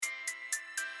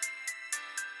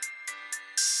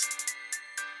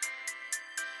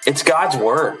it's God's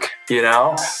work, you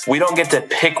know? We don't get to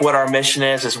pick what our mission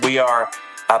is as we are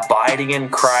abiding in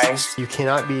Christ. You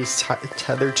cannot be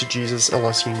tethered to Jesus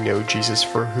unless you know Jesus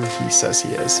for who he says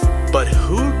he is. But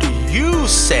who do you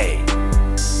say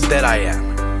that I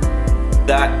am?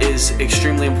 That is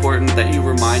extremely important, that you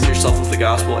remind yourself of the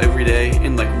gospel every day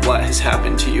and like what has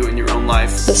happened to you in your own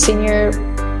life. The senior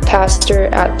pastor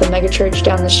at the megachurch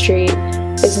down the street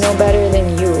is no better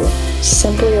than you,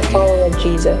 simply a follower of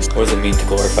Jesus. What does it mean to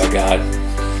glorify God?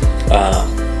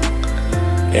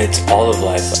 It's all of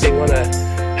life. They want to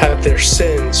have their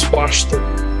sins washed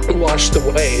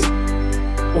away.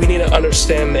 We need to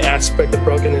understand the aspect of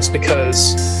brokenness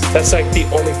because that's like the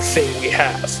only thing we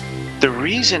have. The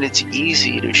reason it's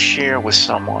easy to share with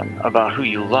someone about who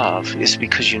you love is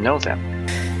because you know them.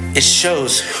 It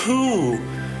shows who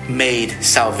made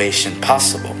salvation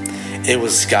possible. It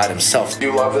was God himself. Do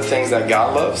you love the things that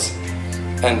God loves?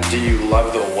 And do you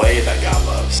love the way that God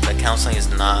loves? That counseling is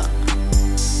not,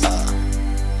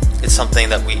 it's something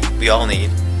that we all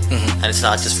need. And it's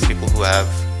not just for people who have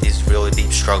these really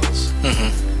deep struggles.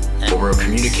 And we're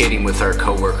communicating with our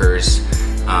coworkers,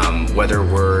 whether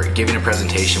we're giving a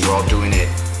presentation, we're doing it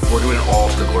all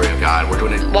to the glory of God. We're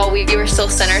doing it while we were still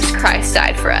sinners. Christ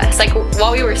died for us. Like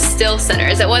while we were still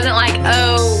sinners, it wasn't like,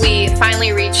 oh, we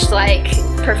finally reached like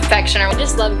perfection. I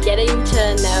just love getting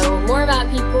to know more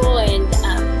about people and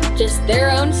just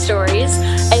their own stories,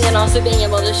 and then also being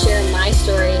able to share my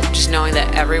story. Just knowing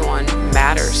that everyone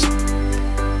matters.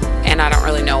 And I don't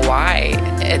really know why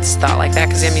it's thought like that,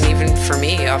 because I mean, even for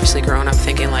me, obviously growing up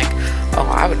thinking like, oh,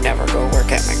 I would never go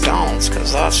work at McDonald's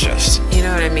because that's just, you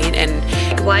know what I mean?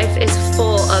 And life is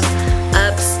full of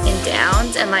ups and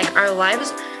downs, and like our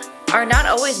lives are not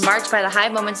always marked by the high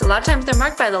moments. A lot of times they're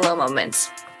marked by the low moments.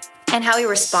 And how we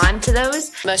respond to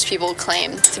those. Most people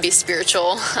claim to be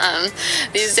spiritual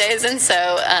these days, and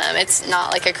so it's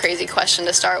not like a crazy question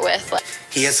to start with.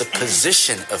 He has a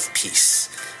position of peace.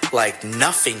 Like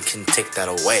nothing can take that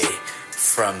away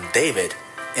from David,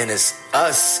 and as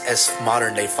us as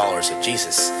modern day followers of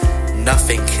Jesus,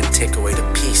 nothing can take away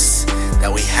the peace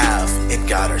that we have in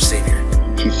God our Savior.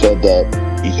 He said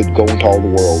that he could go into all the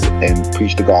world and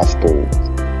preach the gospel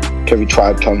to every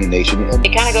tribe, tongue, and nation.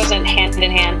 It kind of goes in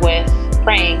hand with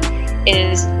praying,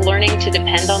 is learning to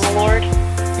depend on the Lord.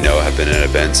 You know, I've been at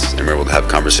events and we're able to have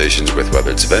conversations with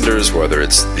whether it's vendors, whether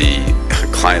it's the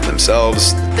client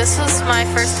themselves. This was my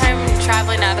first time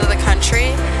traveling out of the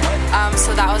country,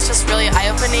 so that was just really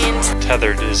eye-opening.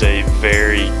 Tethered is a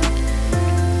very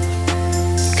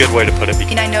good way to put it.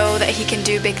 And I know that he can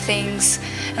do big things,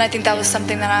 and I think that was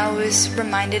something that I was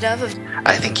reminded of.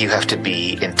 I think you have to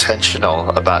be intentional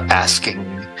about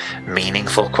asking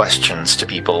meaningful questions to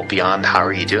people beyond how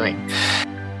are you doing.